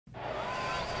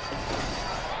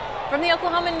From the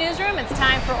Oklahoman newsroom, it's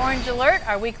time for Orange Alert,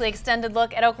 our weekly extended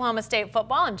look at Oklahoma State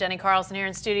football. I'm Jenny Carlson here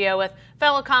in studio with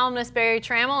fellow columnist Barry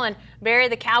Trammell. And Barry,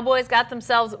 the Cowboys got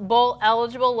themselves bowl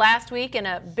eligible last week in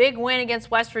a big win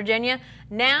against West Virginia.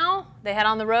 Now they head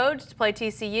on the road to play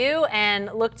TCU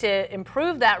and look to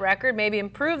improve that record, maybe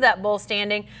improve that bowl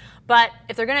standing. But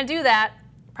if they're going to do that,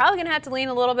 probably going to have to lean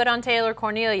a little bit on Taylor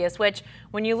Cornelius, which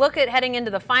when you look at heading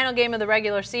into the final game of the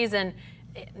regular season,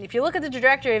 if you look at the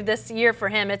trajectory of this year for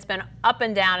him, it's been up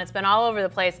and down. It's been all over the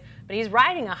place. But he's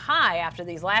riding a high after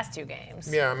these last two games.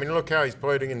 Yeah, I mean, look how he's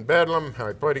played in Bedlam, how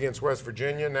he played against West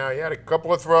Virginia. Now, he had a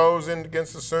couple of throws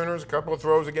against the Sooners, a couple of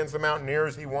throws against the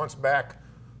Mountaineers he wants back.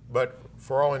 But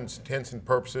for all intents and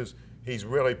purposes, he's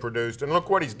really produced. And look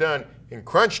what he's done in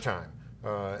crunch time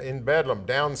in Bedlam,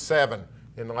 down 7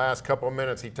 in the last couple of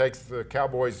minutes. He takes the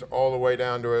Cowboys all the way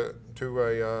down to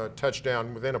a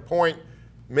touchdown within a point.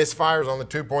 Misfires on the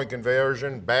 2-point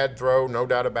conversion, bad throw, no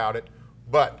doubt about it,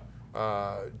 but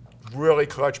really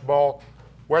clutch ball.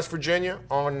 West Virginia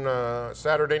on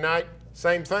Saturday night,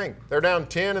 same thing. They're down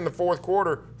 10 in the fourth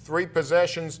quarter, 3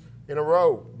 possessions in a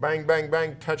row. Bang, bang,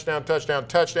 bang, touchdown, touchdown,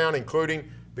 touchdown,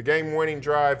 including the game-winning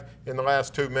drive in the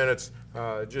last 2 minutes.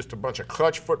 Just a bunch of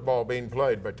clutch football being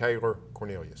played by Taylor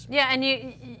Cornelius. Yeah, and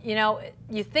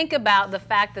you think about the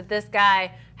fact that this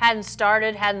guy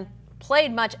hadn't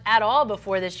played much at all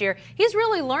before this year. He's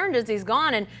really learned as he's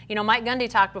gone. And, Mike Gundy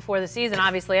talked before the season.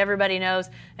 Obviously, everybody knows,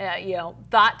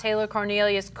 thought Taylor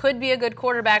Cornelius could be a good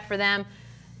quarterback for them.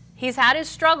 He's had his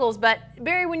struggles. But,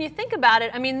 Barry, when you think about it,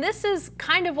 I mean, this is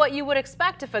kind of what you would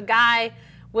expect if a guy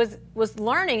was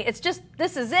learning. It's just,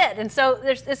 this is it. And so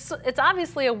it's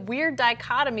obviously a weird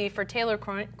dichotomy for Taylor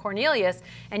Cornelius.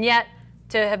 And yet,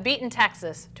 to have beaten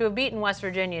Texas, to have beaten West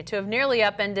Virginia, to have nearly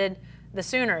upended the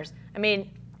Sooners, I mean,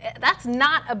 that's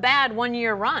not a bad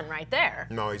one-year run right there.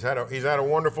 No, he's had a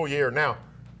wonderful year. Now,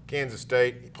 Kansas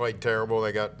State, he played terrible.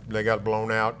 They got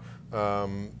blown out.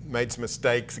 Made some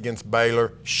mistakes against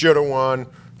Baylor. Should have won.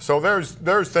 So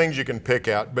there's things you can pick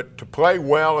out. But to play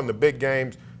well in the big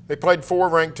games, they played 4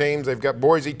 ranked teams. They've got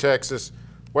Boise, Texas,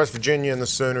 West Virginia, and the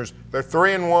Sooners. They're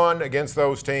 3-1 against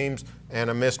those teams,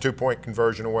 and a missed 2-point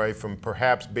conversion away from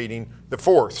perhaps beating the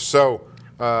 4th. So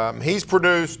he's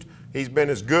produced. He's been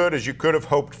as good as you could have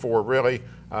hoped for, really.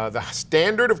 The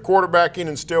standard of quarterbacking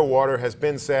in Stillwater has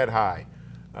been set high.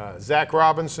 Zach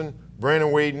Robinson,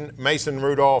 Brandon Whedon, Mason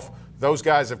Rudolph, those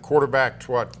guys have quarterbacked,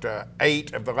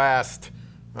 8 of the last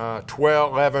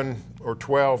 11 or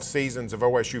 12 seasons of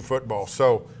OSU football.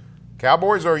 So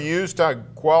Cowboys are used to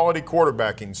quality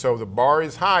quarterbacking. So the bar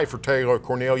is high for Taylor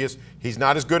Cornelius. He's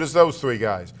not as good as those 3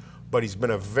 guys, but he's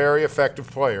been a very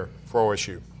effective player for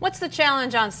OSU. What's the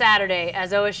challenge on Saturday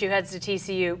as OSU heads to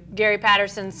TCU? Gary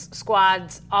Patterson's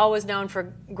squad's always known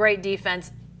for great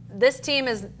defense. This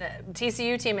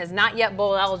TCU team is not yet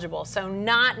bowl eligible, so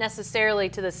not necessarily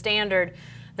to the standard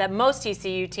that most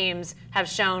TCU teams have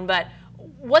shown. But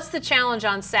what's the challenge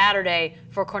on Saturday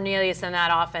for Cornelius and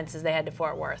that offense as they head to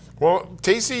Fort Worth? Well,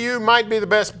 TCU might be the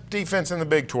best defense in the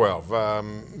Big 12.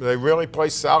 They really play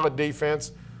solid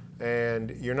defense, and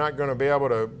you're not going to be able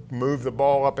to move the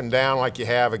ball up and down like you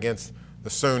have against the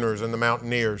Sooners and the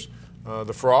Mountaineers.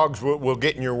 The Frogs will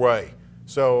get in your way.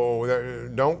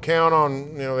 So don't count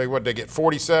on, they get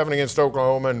 47 against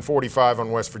Oklahoma and 45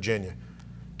 on West Virginia.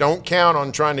 Don't count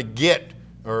on trying to get,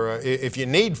 or if you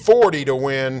need 40 to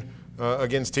win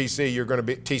against TCU, you're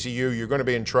going to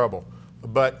be in trouble.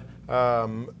 But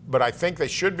I think they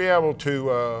should be able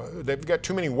to, they've got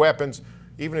too many weapons.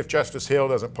 Even if Justice Hill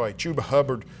doesn't play, Chuba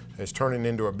Hubbard is turning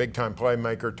into a big-time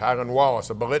playmaker. Tylan Wallace,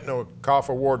 a Biletnikoff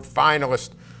Award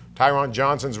finalist. Tyron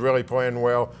Johnson's really playing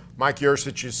well. Mike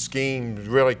Yurcich's scheme is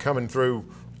really coming through,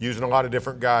 using a lot of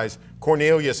different guys.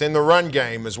 Cornelius in the run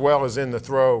game as well as in the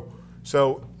throw.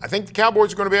 So I think the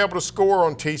Cowboys are going to be able to score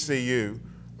on TCU.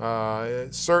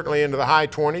 Certainly into the high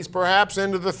 20s, perhaps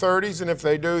into the 30s, and if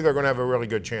they do, they're going to have a really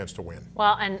good chance to win.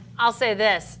 Well, and I'll say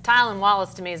this, Tylan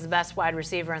Wallace to me is the best wide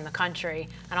receiver in the country.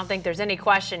 I don't think there's any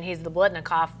question he's the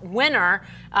Biletnikoff winner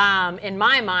in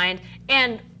my mind.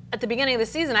 And at the beginning of the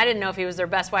season, I didn't know if he was their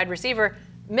best wide receiver.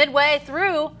 Midway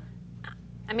through,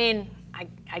 I mean,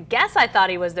 I guess I thought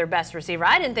he was their best receiver.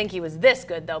 I didn't think he was this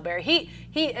good, though, Barry.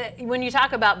 When you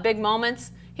talk about big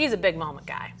moments, he's a big moment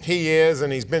guy. He is,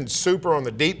 and he's been super on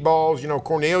the deep balls.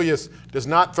 Cornelius does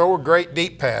not throw a great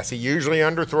deep pass. He usually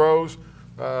underthrows.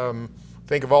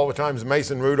 Think of all the times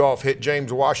Mason Rudolph hit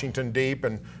James Washington deep,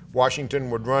 and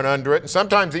Washington would run under it. And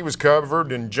sometimes he was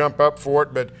covered and jump up for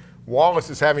it, but Wallace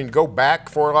is having to go back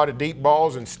for a lot of deep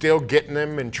balls and still getting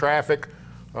them in traffic.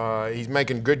 He's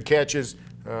making good catches.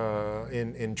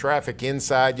 in traffic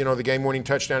inside. You know, the game-winning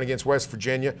touchdown against West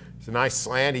Virginia. It's a nice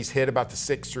slant. He's hit about the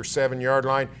 6 or 7 yard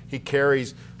line. He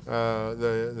carries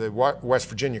the West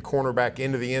Virginia cornerback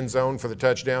into the end zone for the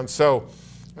touchdown. So,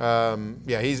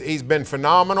 yeah, he's been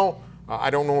phenomenal. I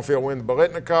don't know if he'll win the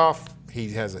Biletnikoff.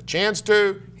 He has a chance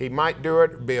to. He might do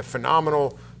it. It'd be a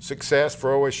phenomenal success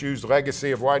for OSU's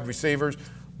legacy of wide receivers.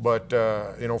 But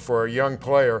you know, for a young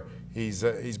player, he's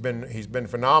been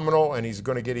phenomenal, and he's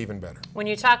going to get even better. When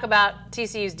you talk about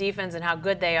TCU's defense and how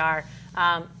good they are,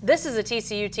 this is a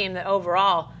TCU team that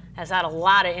overall has had a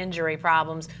lot of injury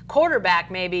problems. Quarterback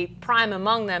maybe prime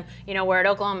among them. You know, where at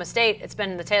Oklahoma State, it's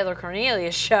been the Taylor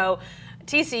Cornelius show.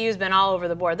 TCU's been all over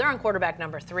the board. They're on quarterback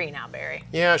number 3 now, Barry.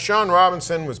 Yeah, Sean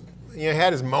Robinson was, you know,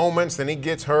 had his moments, then he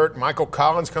gets hurt. Michael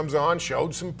Collins comes on,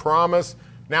 showed some promise.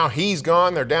 Now he's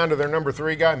gone. They're down to their number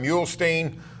 3 guy,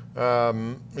 Mulestein.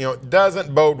 You know, it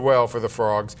doesn't bode well for the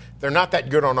Frogs. They're not that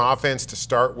good on offense to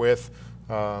start with.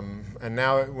 And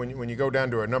now when you go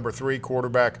down to a number 3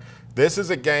 quarterback, this is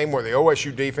a game where the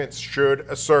OSU defense should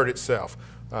assert itself.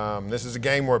 This is a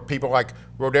game where people like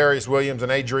Rodarius Williams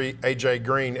and A.J.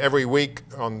 Green every week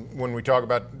when we talk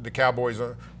about the Cowboys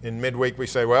in midweek, we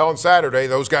say, well, on Saturday,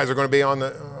 those guys are going to be on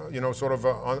the, you know, sort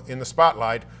of in the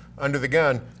spotlight, under the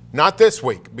gun. Not this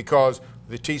week, because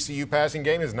the TCU passing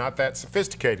game is not that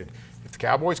sophisticated. If the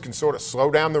Cowboys can sort of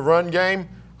slow down the run game,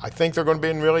 I think they're going to be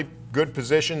in really good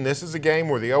position. This is a game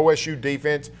where the OSU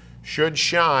defense should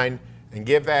shine and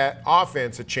give that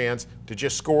offense a chance to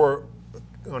just score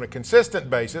on a consistent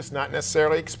basis, not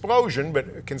necessarily explosion, but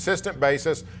a consistent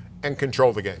basis, and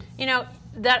control the game. You know,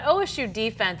 that OSU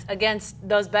defense against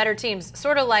those better teams,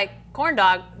 sort of like Corn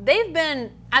Dog, they've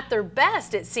been at their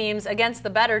best, it seems, against the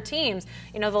better teams.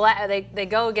 You know, they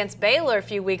go against Baylor a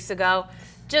few weeks ago,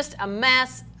 just a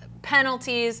mess,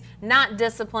 penalties, not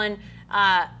discipline.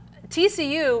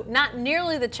 TCU, not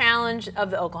nearly the challenge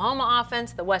of the Oklahoma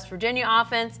offense, the West Virginia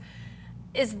offense.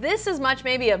 Is this as much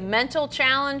maybe a mental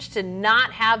challenge to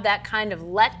not have that kind of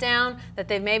letdown that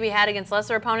they've maybe had against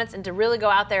lesser opponents and to really go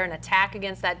out there and attack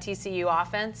against that TCU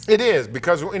offense? It is,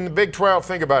 because in the Big 12,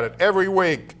 think about it, every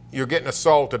week you're getting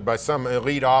assaulted by some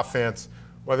elite offense,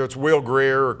 whether it's Will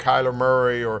Greer or Kyler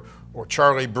Murray or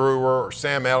Charlie Brewer or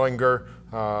Sam Ehlinger.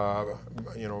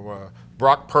 You know,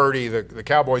 Brock Purdy, the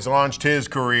Cowboys launched his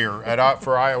career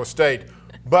for Iowa State.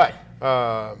 But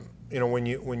you know, when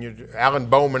you Alan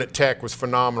Bowman at Tech was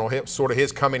phenomenal. Sort of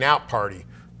his coming out party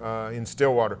in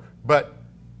Stillwater. But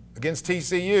against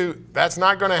TCU, that's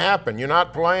not going to happen. You're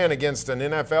not playing against an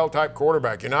NFL type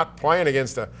quarterback. You're not playing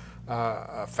against a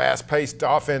fast-paced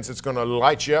offense that's going to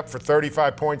light you up for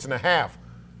 35 points and a half.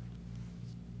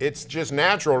 It's just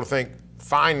natural to think,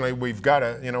 finally, we've got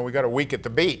a week at the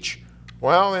beach.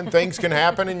 Well, then things can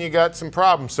happen, and you got some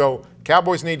problems. So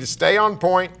Cowboys need to stay on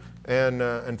point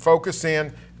and focus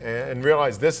in and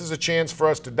realize this is a chance for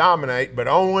us to dominate, but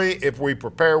only if we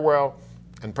prepare well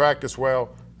and practice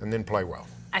well and then play well.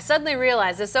 I suddenly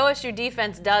realized this OSU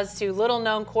defense does to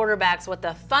little-known quarterbacks what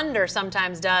the Thunder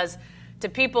sometimes does to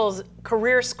people's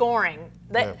career scoring.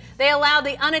 They allow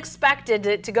the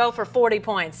unexpected to go for 40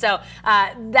 points. So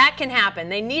that can happen.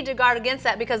 They need to guard against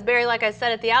that because, Barry, like I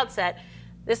said at the outset,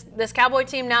 this Cowboy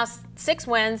team now 6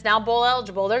 wins, now bowl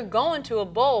eligible. They're going to a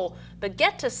bowl, but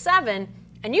get to 7,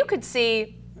 and you could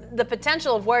see the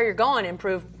potential of where you're going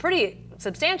improve pretty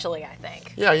substantially, I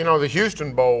think. Yeah, you know, the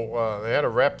Houston Bowl, they had a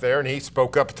rep there, and he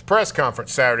spoke up at the press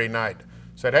conference Saturday night.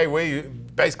 Said, hey, we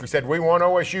basically said, we want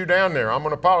OSU down there. I'm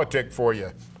going to politic for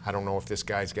you. I don't know if this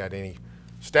guy's got any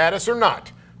status or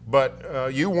not,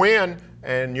 but you win,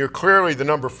 and you're clearly the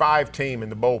number 5 team in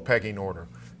the bowl pecking order.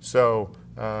 So,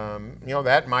 you know,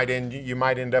 that you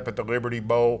might end up at the Liberty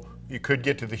Bowl. You could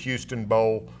get to the Houston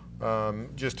Bowl.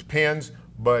 Just depends.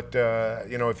 But,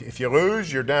 you know, if you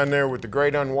lose, you're down there with the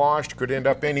great unwashed, could end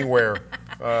up anywhere,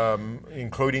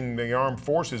 including the Armed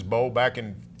Forces Bowl back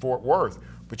in Fort Worth.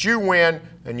 But you win,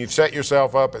 and you've set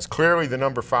yourself up as clearly the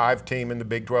number 5 team in the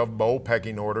Big 12 bowl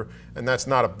pecking order, and that's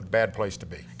not a bad place to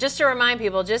be. Just to remind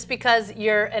people, just because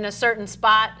you're in a certain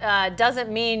spot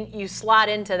doesn't mean you slot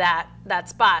into that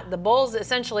spot. The bowls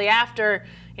essentially after,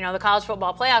 you know, the College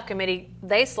Football Playoff Committee,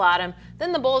 they slot them.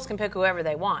 Then the bowls can pick whoever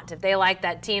they want. If they like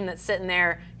that team that's sitting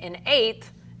there in 8th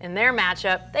in their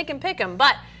matchup, they can pick them.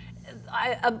 But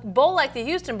a bowl like the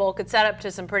Houston Bowl could set up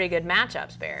to some pretty good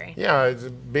matchups, Barry. Yeah, it's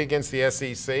big against the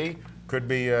SEC. Could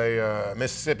be a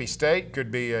Mississippi State,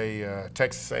 could be a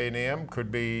Texas A&M,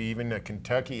 could be even a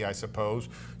Kentucky, I suppose.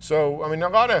 So, I mean, a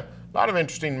lot of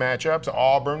interesting matchups.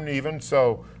 Auburn, even.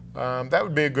 So that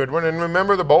would be a good one. And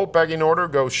remember, the bowl pecking order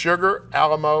goes Sugar,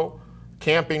 Alamo,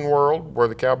 Camping World, where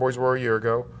the Cowboys were a year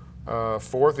ago,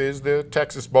 Fourth is the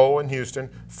Texas Bowl in Houston.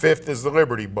 Fifth is the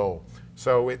Liberty Bowl.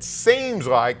 So it seems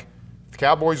like if the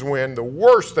Cowboys win, the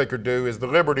worst they could do is the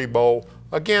Liberty Bowl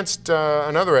against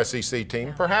another SEC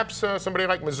team. Perhaps somebody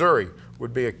like Missouri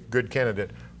would be a good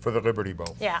candidate for the Liberty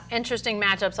Bowl. Yeah, interesting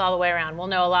matchups all the way around. We'll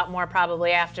know a lot more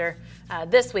probably after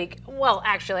this week. Well,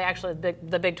 actually,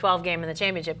 the Big 12 game and the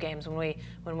championship games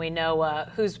when we know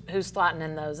who's slotting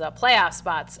in those playoff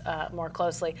spots more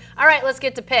closely. All right, let's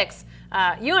get to picks.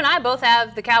 You and I both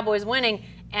have the Cowboys winning,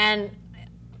 and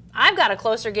I've got a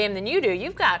closer game than you do.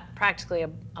 You've got practically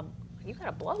you've got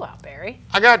a blowout, Barry.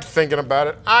 I got thinking about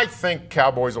it. I think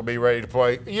Cowboys will be ready to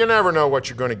play. You never know what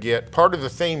you're going to get. Part of the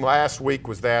theme last week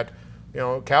was that,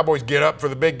 Cowboys get up for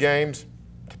the big games.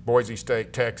 Boise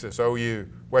State, Texas, OU,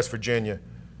 West Virginia.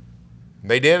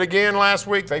 They did again last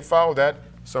week. They followed that.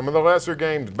 Some of the lesser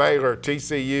games, Baylor,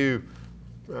 TCU,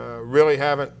 really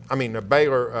haven't.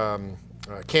 Baylor,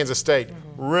 Kansas State,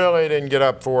 really didn't get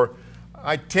up for.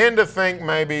 I tend to think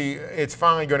maybe it's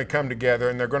finally going to come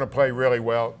together and they're going to play really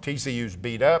well. TCU's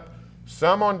beat up,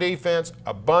 some on defense,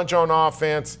 a bunch on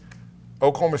offense.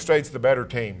 Oklahoma State's the better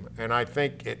team, and I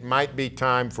think it might be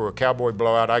time for a Cowboy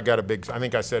blowout. I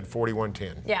think I said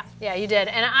 41-10. Yeah, you did.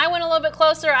 And I went a little bit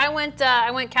closer. I went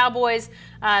Cowboys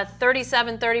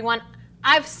 37-31.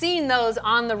 I've seen those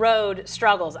on the road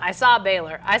struggles. I saw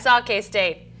Baylor. I saw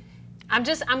K-State.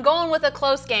 I'm going with a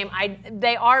close game.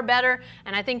 They are better,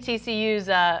 and I think TCU's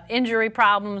injury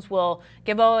problems will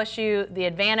give OSU the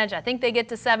advantage. I think they get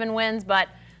to 7 wins, but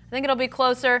I think it'll be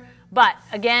closer. But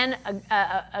again,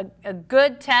 a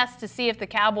good test to see if the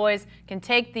Cowboys can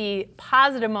take the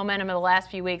positive momentum of the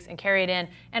last few weeks and carry it in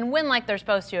and win like they're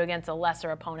supposed to against a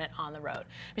lesser opponent on the road.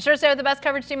 Be sure to stay with the best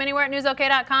coverage team anywhere at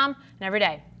newsok.com and every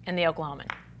day in the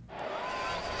Oklahoman.